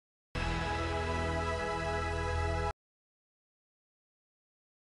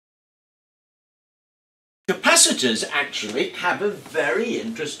Capacitors actually have a very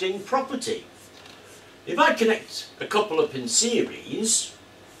interesting property. If I connect a couple up in series,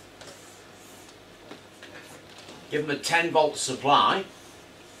 give them a 10 volt supply,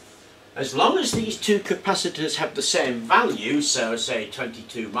 as long as these two capacitors have the same value, so say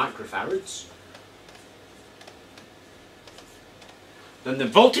 22 microfarads, then the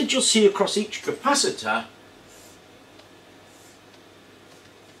voltage you'll see across each capacitor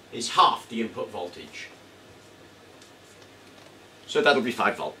is half the input voltage. So that'll be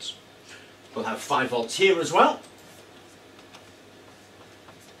 5 volts. We'll have 5 volts here as well.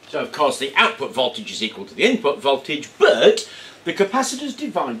 So of course the output voltage is equal to the input voltage, but the capacitors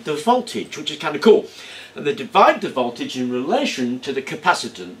divide the voltage, which is kind of cool. And they divide the voltage in relation to the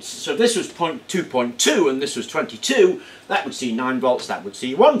capacitance. So if this was 2.2 and this was 22, that would see 9 volts, that would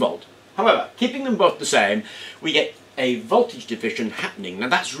see 1 volt. However, keeping them both the same, we get a voltage division happening. Now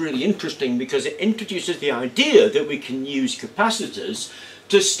that's really interesting because it introduces the idea that we can use capacitors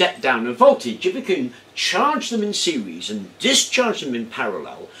to step down a voltage. If we can charge them in series and discharge them in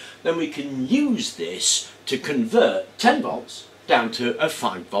parallel, then we can use this to convert 10 volts down to a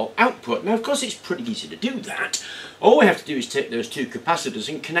 5 volt output. Now of course it's pretty easy to do that. All we have to do is take those two capacitors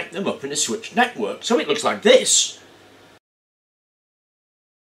and connect them up in a switched network. So it looks like this.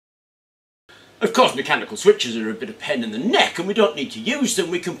 Of course mechanical switches are a bit of pain in the neck and we don't need to use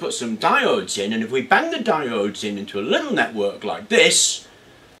them. We can put some diodes in, and if we bang the diodes in into a little network like this,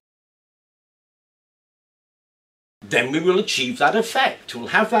 then we will achieve that effect. We'll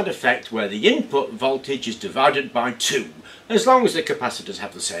have that effect where the input voltage is divided by 2, as long as the capacitors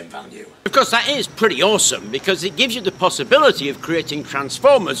have the same value. Of course that is pretty awesome because it gives you the possibility of creating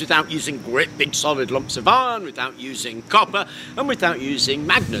transformers without using great big solid lumps of iron, without using copper, and without using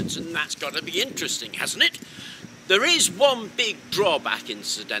magnets, and that's got to be interesting, hasn't it? There is one big drawback,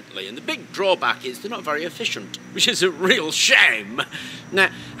 incidentally, and the big drawback is they're not very efficient, which is a real shame. Now,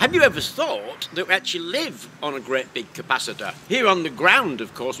 have you ever thought that we actually live on a great big capacitor? Here on the ground,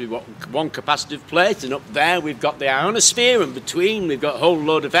 of course, we've got one capacitive plate, and up there we've got the ionosphere, and between we've got a whole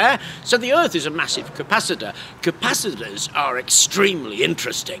load of air. So the Earth is a massive capacitor. Capacitors are extremely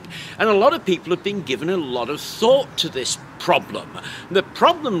interesting, and a lot of people have been given a lot of thought to this problem. The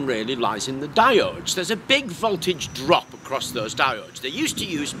problem really lies in the diodes. There's a big voltage drop across those diodes. They used to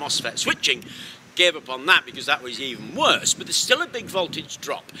use MOSFET switching, gave up on that because that was even worse, but there's still a big voltage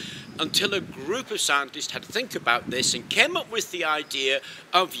drop until a group of scientists had to think about this and came up with the idea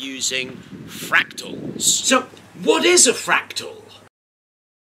of using fractals. So what is a fractal?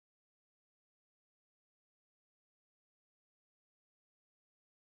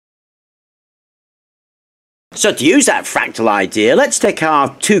 So to use that fractal idea, let's take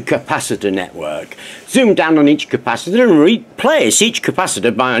our two capacitor network, zoom down on each capacitor and replace each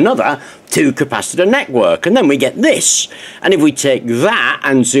capacitor by another two capacitor network, and then we get this. And if we take that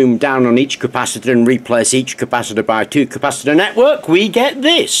and zoom down on each capacitor and replace each capacitor by a two capacitor network, we get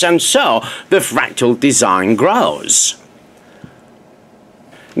this, and so the fractal design grows.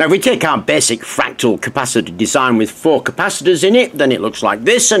 Now if we take our basic fractal capacitor design with 4 capacitors in it, then it looks like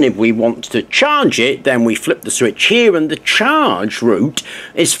this, and if we want to charge it, then we flip the switch here and the charge route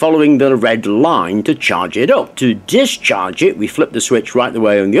is following the red line to charge it up. To discharge it, we flip the switch right the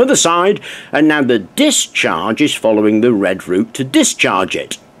way on the other side, and now the discharge is following the red route to discharge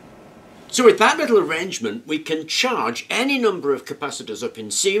it. So with that little arrangement, we can charge any number of capacitors up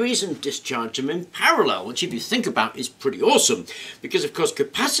in series and discharge them in parallel, which if you think about is pretty awesome, because of course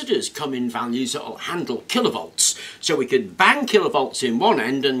capacitors come in values that will handle kilovolts. So we could bang kilovolts in one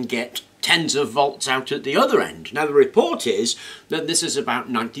end and get tens of volts out at the other end. Now the report is that this is about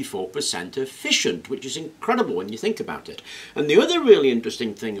 94% efficient, which is incredible when you think about it. And the other really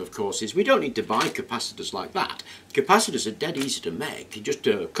interesting thing, of course, is we don't need to buy capacitors like that. Capacitors are dead easy to make. Just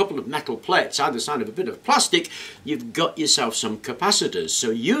a couple of metal plates either side of a bit of plastic, you've got yourself some capacitors.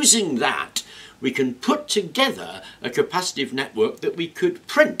 So using that, we can put together a capacitive network that we could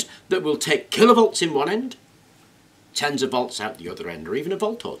print that will take kilovolts in one end, tens of volts out the other end, or even a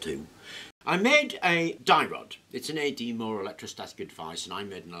volt or two. I made a die rod. It's an AD Moore electrostatic device, and I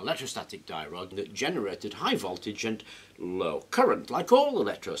made an electrostatic die rod that generated high voltage and low current, like all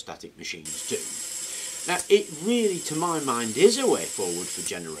electrostatic machines do. Now, it really, to my mind, is a way forward for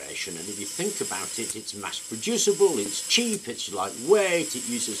generation, and if you think about it, it's mass producible, it's cheap, it's lightweight, it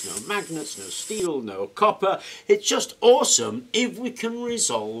uses no magnets, no steel, no copper. It's just awesome if we can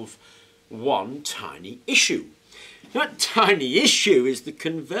resolve one tiny issue. That tiny issue is the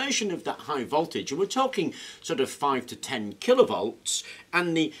conversion of that high voltage, and we're talking sort of 5 to 10 kilovolts,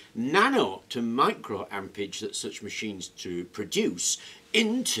 and the nano to micro ampage that such machines to produce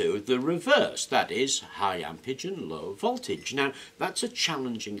into the reverse, that is high ampage and low voltage. Now that's a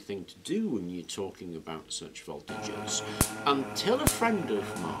challenging thing to do when you're talking about such voltages, until a friend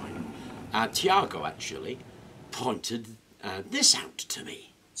of mine, Tiago actually, pointed this out to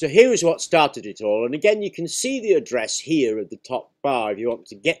me. So here is what started it all, and again you can see the address here at the top bar if you want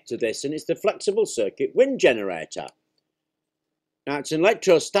to get to this, and it's the flexible circuit wind generator. Now it's an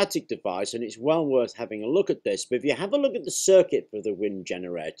electrostatic device and it's well worth having a look at this, but if you have a look at the circuit for the wind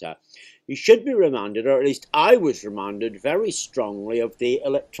generator, you should be reminded, or at least I was reminded very strongly, of the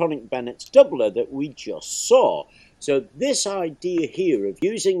electronic Bennett's doubler that we just saw. So this idea here of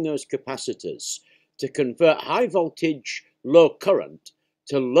using those capacitors to convert high voltage, low current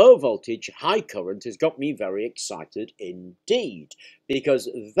to low voltage, high current has got me very excited indeed, because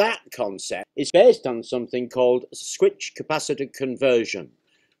that concept is based on something called switch capacitor conversion.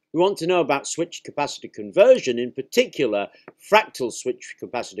 We want to know about switch capacitor conversion, in particular fractal switch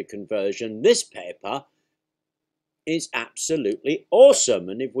capacitor conversion. This paper is absolutely awesome,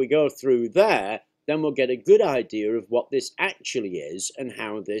 and if we go through there, then we'll get a good idea of what this actually is and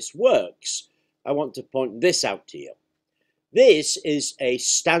how this works. I want to point this out to you. This is a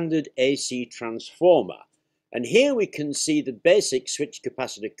standard AC transformer, and here we can see the basic switch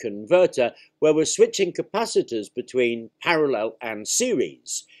capacitor converter where we're switching capacitors between parallel and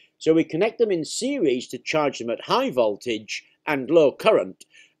series. So we connect them in series to charge them at high voltage and low current,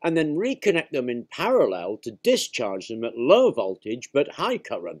 and then reconnect them in parallel to discharge them at low voltage but high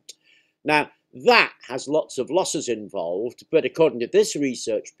current. Now that has lots of losses involved, but according to this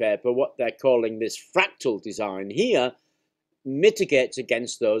research paper, what they're calling this fractal design here mitigates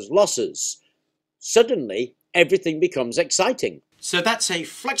against those losses. Suddenly, everything becomes exciting. So that's a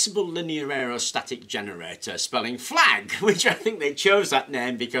flexible linear aerostatic generator, spelling FLAG, which I think they chose that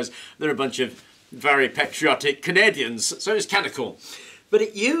name because they're a bunch of very patriotic Canadians, so it's kind of cool. But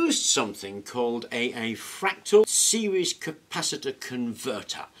it used something called a fractal series capacitor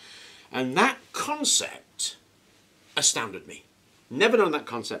converter, and that concept astounded me. Never known that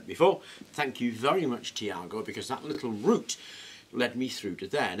concept before. Thank you very much, Tiago, because that little route led me through to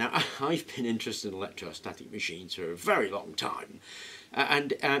there. Now, I've been interested in electrostatic machines for a very long time,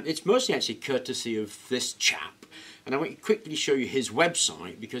 and it's mostly actually courtesy of this chap. And I want to quickly show you his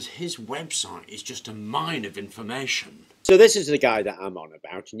website, because his website is just a mine of information. So this is the guy that I'm on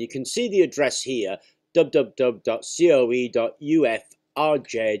about, and you can see the address here,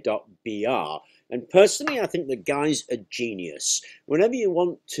 www.coe.ufrj.br. And personally, I think the guy's a genius. Whenever you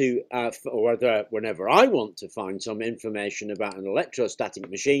want to, whenever I want to find some information about an electrostatic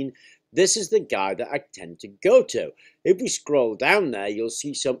machine, this is the guy that I tend to go to. If we scroll down there, you'll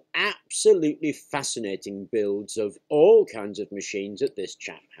see some absolutely fascinating builds of all kinds of machines that this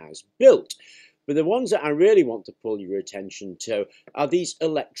chap has built. But the ones that I really want to pull your attention to are these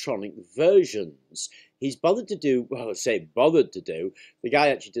electronic versions. He's bothered to do, well, I say bothered to do, the guy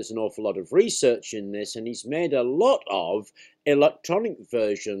actually does an awful lot of research in this, and he's made a lot of electronic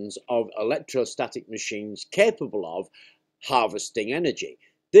versions of electrostatic machines capable of harvesting energy.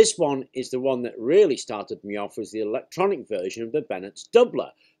 This one is the one that really started me off, was the electronic version of the Bennett's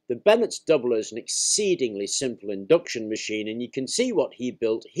doubler. The Bennett's doubler is an exceedingly simple induction machine, and you can see what he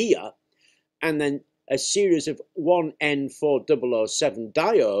built here, and then a series of 1N4007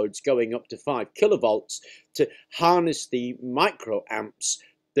 diodes going up to 5 kilovolts to harness the microamps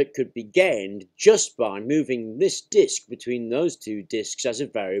that could be gained just by moving this disc between those two discs as a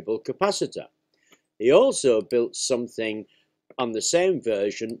variable capacitor. He also built something on the same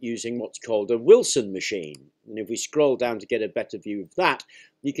version using what's called a Wilson machine. And if we scroll down to get a better view of that,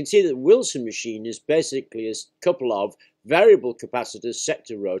 you can see that the Wilson machine is basically a couple of variable capacitors set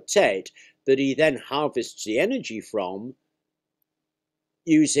to rotate that he then harvests the energy from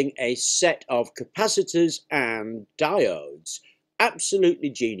using a set of capacitors and diodes. Absolutely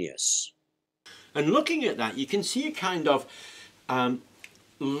genius. And looking at that, you can see a kind of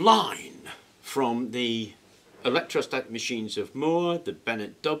line from the electrostatic machines of Moore, the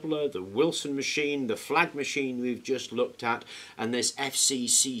Bennett doubler, the Wilson machine, the FLAG machine we've just looked at, and this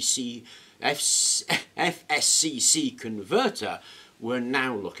FSCC converter we're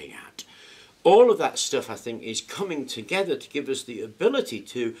now looking at. All of that stuff, I think, is coming together to give us the ability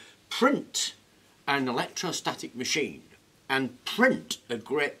to print an electrostatic machine and print a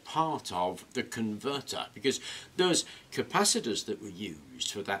great part of the converter, because those capacitors that were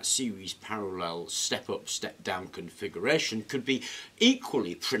used for that series parallel step-up, step-down configuration could be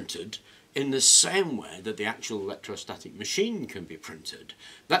equally printed in the same way that the actual electrostatic machine can be printed.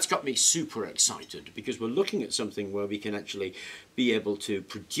 That's got me super excited, because we're looking at something where we can actually be able to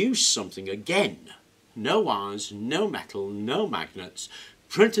produce something again no wires, no metal, no magnets,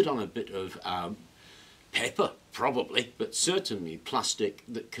 printed on a bit of paper, probably, but certainly plastic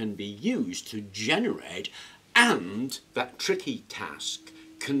that can be used to generate, and that tricky task,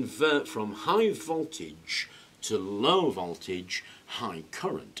 convert from high voltage to low voltage high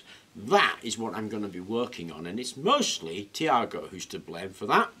current. That is what I'm going to be working on, and it's mostly Tiago who's to blame for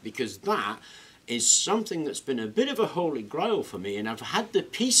that, because that is something that's been a bit of a holy grail for me, and I've had the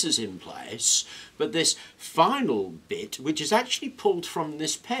pieces in place, but this final bit, which is actually pulled from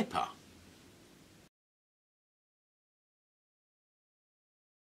this paper.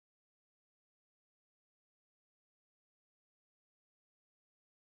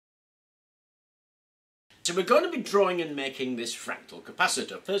 So we're going to be drawing and making this fractal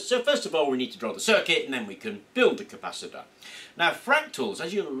capacitor. First of all, we need to draw the circuit, and then we can build the capacitor. Now, fractals,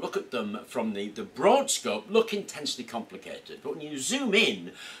 as you look at them from the broad scope, look intensely complicated. But when you zoom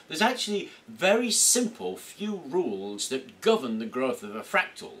in, there's actually very simple few rules that govern the growth of a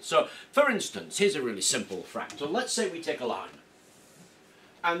fractal. So, for instance, here's a really simple fractal. Let's say we take a line.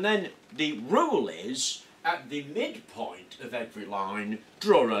 And then the rule is, at the midpoint of every line,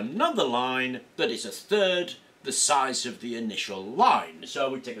 draw another line that is a third the size of the initial line. So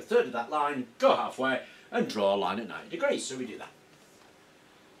we take a third of that line, go halfway, and draw a line at 90 degrees. So we do that.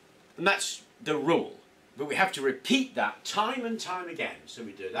 And that's the rule. But we have to repeat that time and time again. So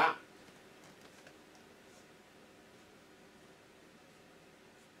we do that.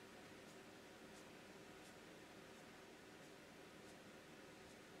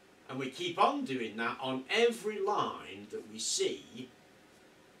 And we keep on doing that on every line that we see.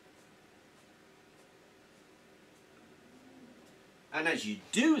 And as you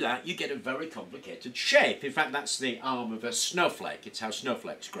do that, you get a very complicated shape. In fact, that's the arm of a snowflake. It's how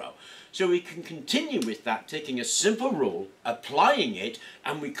snowflakes grow. So we can continue with that, taking a simple rule, applying it,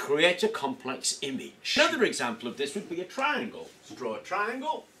 and we create a complex image. Another example of this would be a triangle. So draw a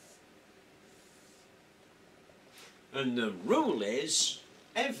triangle. And the rule is,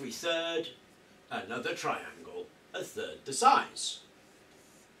 every third, another triangle, a third the size.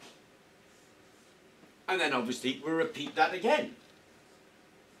 And then obviously we repeat that again.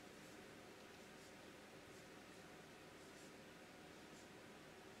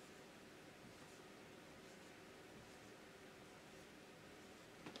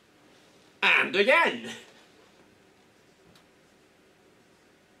 And again.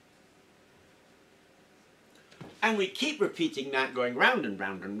 And we keep repeating that, going round and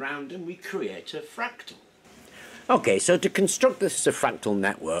round and round, and we create a fractal. Okay, so to construct this as a fractal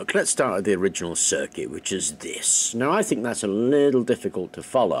network, let's start with the original circuit, which is this. Now, I think that's a little difficult to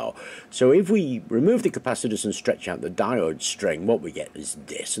follow. So if we remove the capacitors and stretch out the diode string, what we get is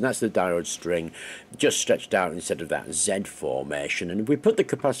this. And that's the diode string just stretched out instead of that Z formation. And if we put the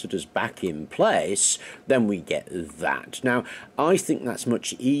capacitors back in place, then we get that. Now, I think that's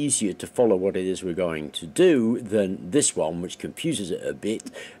much easier to follow what it is we're going to do than this one, which confuses it a bit.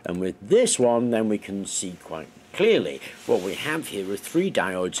 And with this one, then we can see quite clearly, what we have here are 3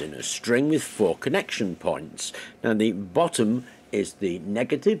 diodes in a string with 4 connection points. Now the bottom is the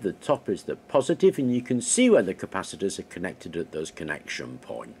negative, the top is the positive, and you can see where the capacitors are connected at those connection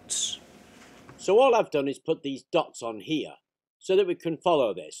points. So all I've done is put these dots on here so that we can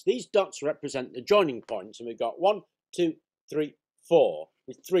follow this. These dots represent the joining points, and we've got 1, 2, 3, 4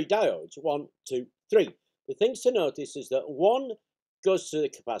 with 3 diodes. 1, 2, 3. The things to notice is that 1 goes to the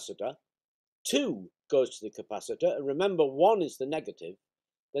capacitor, 2 goes to the capacitor, and remember 1 is the negative,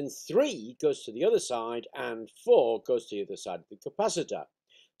 then 3 goes to the other side, and 4 goes to the other side of the capacitor.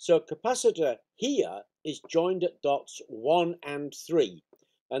 So capacitor here is joined at dots 1 and 3,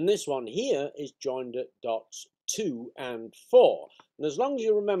 and this one here is joined at dots 2 and 4. And as long as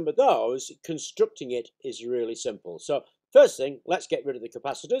you remember those, constructing it is really simple. So first thing, let's get rid of the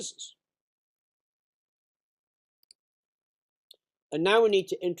capacitors. And now we need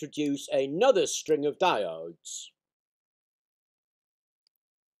to introduce another string of diodes.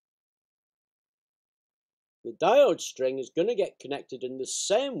 The diode string is going to get connected in the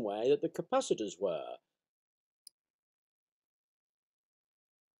same way that the capacitors were.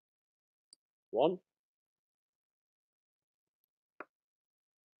 1,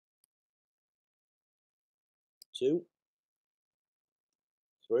 2,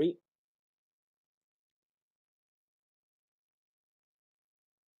 3,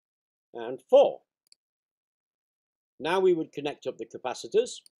 and 4. Now we would connect up the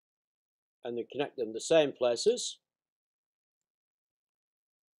capacitors, and then connect them the same places.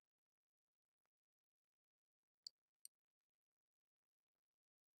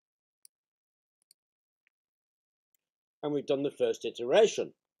 And we've done the first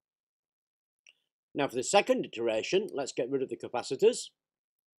iteration. Now for the second iteration, let's get rid of the capacitors.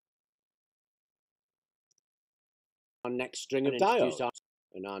 Our next string of diodes.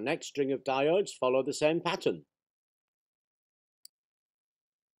 And our next string of diodes follow the same pattern.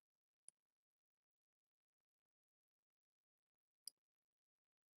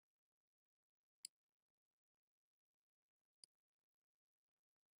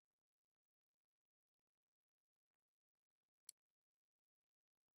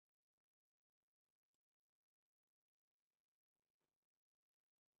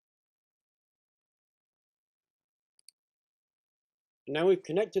 Now we've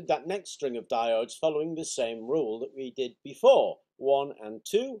connected that next string of diodes following the same rule that we did before. 1 and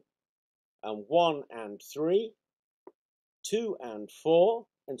 2, and 1 and 3, 2 and 4.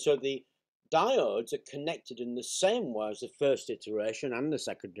 And so the diodes are connected in the same way as the first iteration and the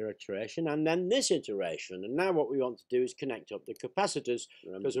second iteration, and then this iteration. And now what we want to do is connect up the capacitors,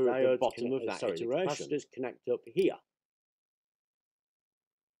 because we're at the bottom of that iteration. The capacitors connect up here.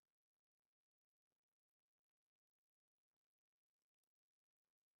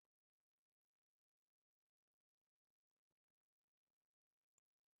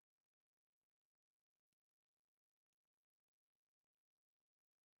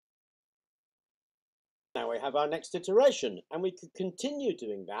 Now we have our next iteration, and we could continue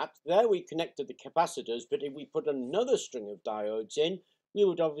doing that. There we connected the capacitors, but if we put another string of diodes in, we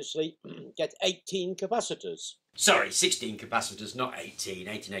would obviously get 18 capacitors. Sorry, 16 capacitors, not 18.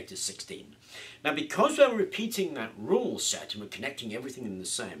 18 is 16. Now because we're repeating that rule set and we're connecting everything in the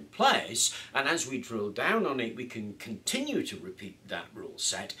same place, and as we drill down on it we can continue to repeat that rule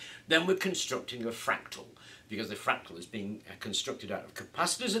set, then we're constructing a fractal. Because the fractal is being constructed out of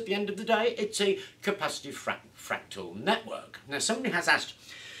capacitors at the end of the day, it's a capacitive fractal network. Now somebody has asked,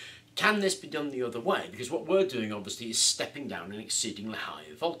 can this be done the other way? Because what we're doing obviously is stepping down an exceedingly high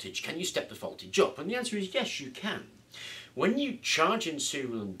voltage. Can you step the voltage up? And the answer is yes, you can. When you charge in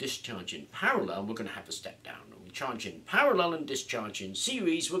serial and discharge in parallel, we're going to have a step down. When we charge in parallel and discharge in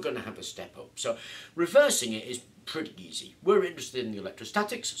series, we're going to have a step up. So reversing it is pretty easy. We're interested in the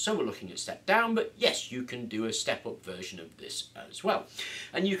electrostatics, so we're looking at step down, but yes, you can do a step up version of this as well.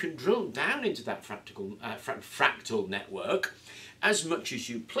 And you can drill down into that fractal network as much as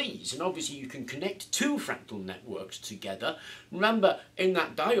you please, and obviously you can connect two fractal networks together. Remember, in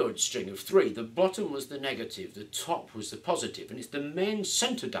that diode string of 3, the bottom was the negative, the top was the positive, and it's the main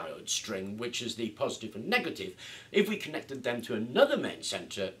center diode string which is the positive and negative. If we connected them to another main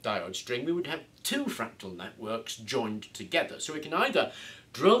center diode string, we would have two fractal networks joined together. So we can either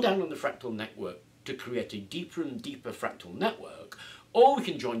drill down on the fractal network to create a deeper and deeper fractal network, or we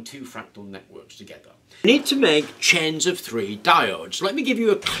can join two fractal networks together. We need to make chains of 3 diodes. Let me give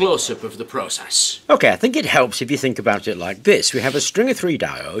you a close-up of the process. Okay, I think it helps if you think about it like this. We have a string of 3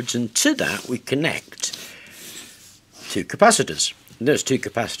 diodes, and to that we connect 2 capacitors. And those 2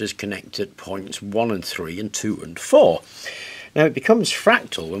 capacitors connect at points 1 and 3 and 2 and 4. Now it becomes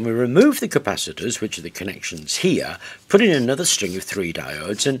fractal when we remove the capacitors, which are the connections here, put in another string of 3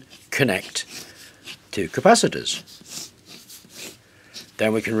 diodes and connect 2 capacitors.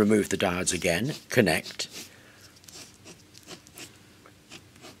 Then we can remove the diodes again, connect.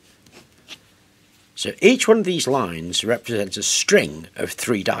 So each one of these lines represents a string of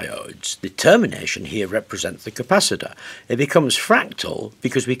 3 diodes. The termination here represents the capacitor. It becomes fractal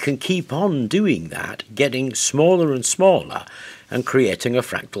because we can keep on doing that, getting smaller and smaller and creating a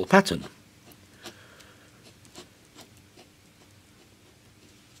fractal pattern.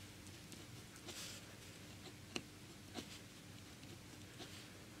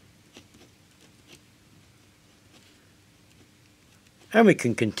 And we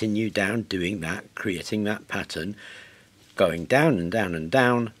can continue down doing that, creating that pattern, going down and down and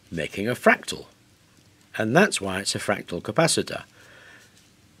down, making a fractal. And that's why it's a fractal capacitor.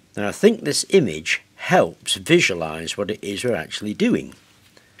 Now I think this image helps visualize what it is we're actually doing.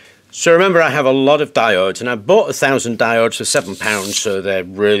 So remember, I have a lot of diodes, and I bought 1,000 diodes for £7, so they're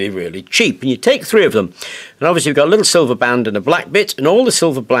really, really cheap. And you take 3 of them, and obviously you've got a little silver band and a black bit, and all the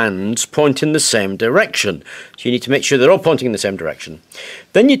silver bands point in the same direction. So you need to make sure they're all pointing in the same direction.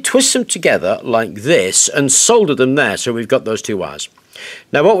 Then you twist them together like this and solder them there, so we've got those 2 wires.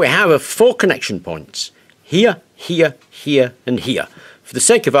 Now what we have are 4 connection points. Here, here, here, and here. For the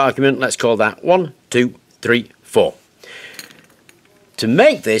sake of argument, let's call that 1, 2, 3, 4. To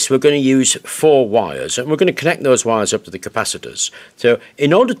make this, we're going to use 4 wires, and we're going to connect those wires up to the capacitors. So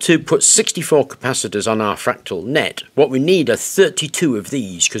in order to put 64 capacitors on our fractal net, what we need are 32 of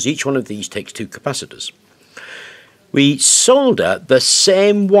these, because each one of these takes 2 capacitors. We solder the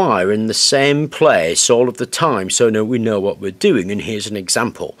same wire in the same place all of the time, so we know what we're doing. And here's an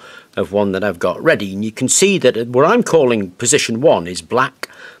example of one that I've got ready. And you can see that what I'm calling position 1 is black,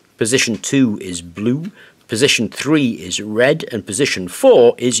 position 2 is blue, position 3 is red, and position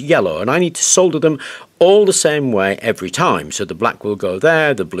 4 is yellow. And I need to solder them all the same way every time. So the black will go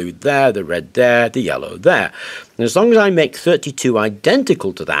there, the blue there, the red there, the yellow there. And as long as I make 32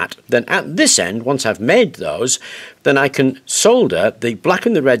 identical to that, then at this end, once I've made those, then I can solder the black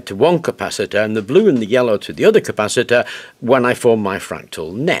and the red to one capacitor and the blue and the yellow to the other capacitor when I form my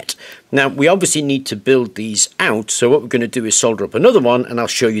fractal net. Now, we obviously need to build these out, so what we're going to do is solder up another one, and I'll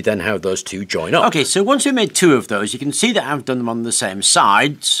show you then how those two join up. Okay, so once we made 2 of those, you can see that I've done them on the same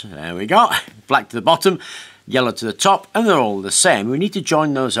sides. There we go. Black to the bottom, yellow to the top, and they're all the same. We need to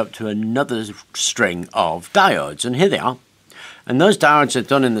join those up to another string of diodes, and here they are. And those diodes are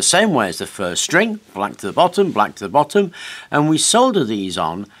done in the same way as the first string, black to the bottom, and we solder these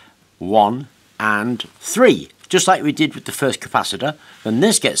on 1 and 3, just like we did with the first capacitor. Then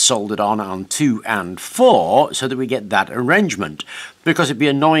this gets soldered on 2 and 4, so that we get that arrangement. Because it'd be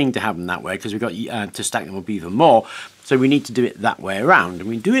annoying to have them that way, because we've got to stack them up even more, so we need to do it that way around. And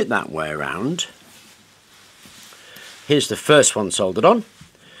we do it that way around. Here's the first one soldered on.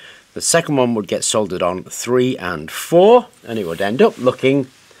 The second one would get soldered on 3 and 4, and it would end up looking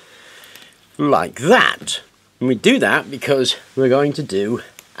like that. And we do that because we're going to do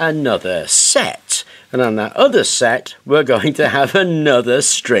another set. And on that other set, we're going to have another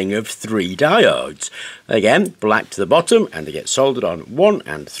string of 3 diodes. Again, black to the bottom, and they get soldered on 1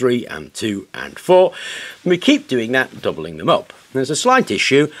 and 3 and 2 and 4. And we keep doing that, doubling them up. There's a slight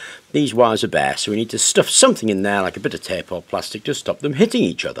issue. These wires are bare, so we need to stuff something in there, like a bit of tape or plastic, to stop them hitting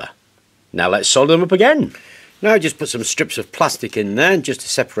each other. Now let's solder them up again. Now just put some strips of plastic in there just to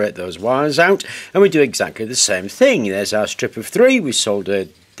separate those wires out, and we do exactly the same thing. There's our strip of 3. We solder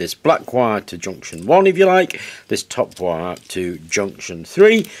this black wire to junction 1, if you like, this top wire to junction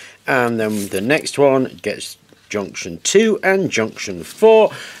 3, and then the next one gets junction 2 and junction 4,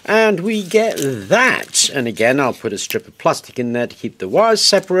 and we get that. And again, I'll put a strip of plastic in there to keep the wires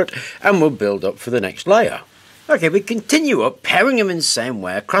separate, and we'll build up for the next layer. Okay, we continue up, pairing them in the same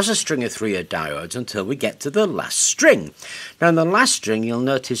way across a string of 3 diodes until we get to the last string. Now in the last string, you'll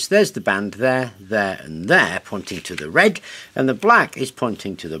notice there's the band there, there and there, pointing to the red, and the black is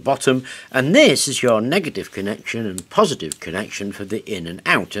pointing to the bottom, and this is your negative connection and positive connection for the in and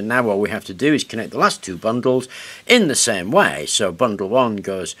out. And now all we have to do is connect the last 2 bundles in the same way. So bundle 1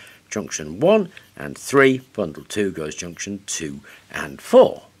 goes junction 1 and 3, bundle 2 goes junction 2 and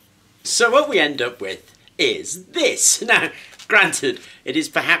 4. So what we end up with is this. Now, granted, it is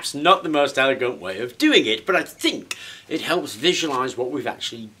perhaps not the most elegant way of doing it, but I think it helps visualize what we've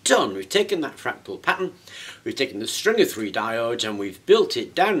actually done. We've taken that fractal pattern, we've taken the string of 3 diodes, and we've built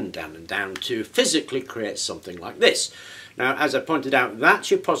it down and down and down to physically create something like this. Now, as I pointed out, that's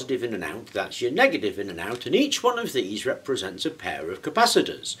your positive in and out, that's your negative in and out, and each one of these represents a pair of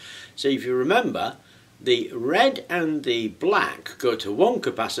capacitors. So if you remember, the red and the black go to one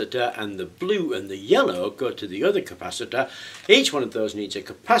capacitor, and the blue and the yellow go to the other capacitor. Each one of those needs a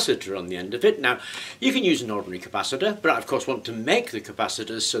capacitor on the end of it. Now, you can use an ordinary capacitor, but I of course want to make the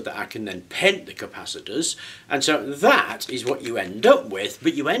capacitors so that I can then paint the capacitors. And so that is what you end up with,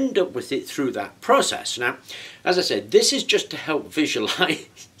 but you end up with it through that process. Now, as I said, this is just to help visualize.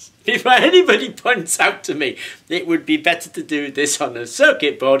 If anybody points out to me it would be better to do this on a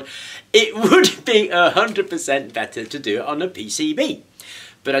circuit board, it would be 100% better to do it on a PCB.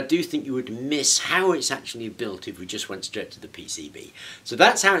 But I do think you would miss how it's actually built if we just went straight to the PCB. So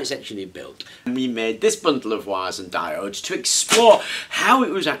that's how it's actually built. And we made this bundle of wires and diodes to explore how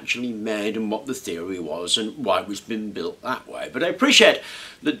it was actually made and what the theory was and why it was been built that way. But I appreciate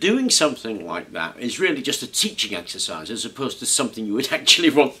that doing something like that is really just a teaching exercise as opposed to something you would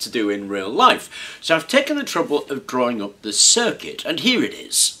actually want to do in real life. So I've taken the trouble of drawing up the circuit, and here it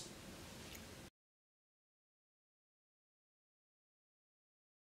is.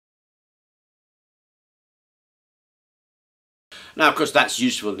 Now, of course, that's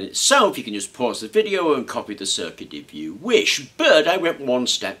useful in itself. You can just pause the video and copy the circuit if you wish. But I went one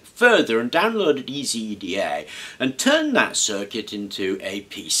step further and downloaded EasyEDA and turned that circuit into a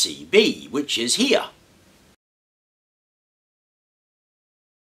PCB, which is here.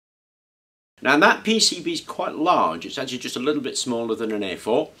 Now that PCB is quite large. It's actually just a little bit smaller than an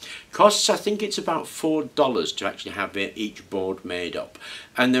A4. Costs, I think it's about $4 to actually have each board made up.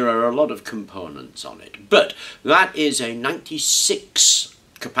 And there are a lot of components on it. But that is a 96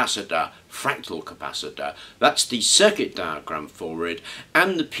 capacitor fractal capacitor. That's the circuit diagram for it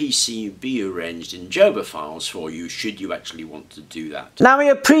and the PCB arranged in Joba files for you, should you actually want to do that. Now, I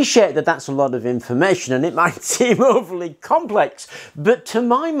appreciate that that's a lot of information and it might seem overly complex, but to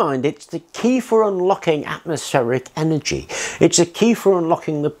my mind it's the key for unlocking atmospheric energy. It's a key for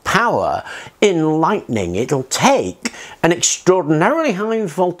unlocking the power in lightning. It'll take an extraordinarily high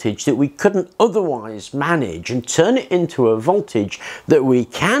voltage that we couldn't otherwise manage and turn it into a voltage that we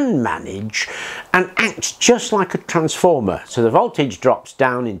can manage and act just like a transformer. So the voltage drops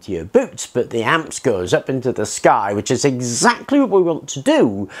down into your boots, but the amps goes up into the sky, which is exactly what we want to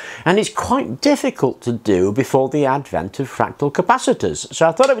do, and it's quite difficult to do before the advent of fractal capacitors. So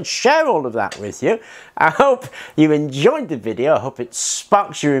I thought I would share all of that with you. I hope you enjoyed the video. I hope it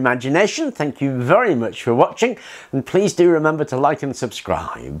sparks your imagination. Thank you very much for watching, and please do remember to like and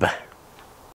subscribe.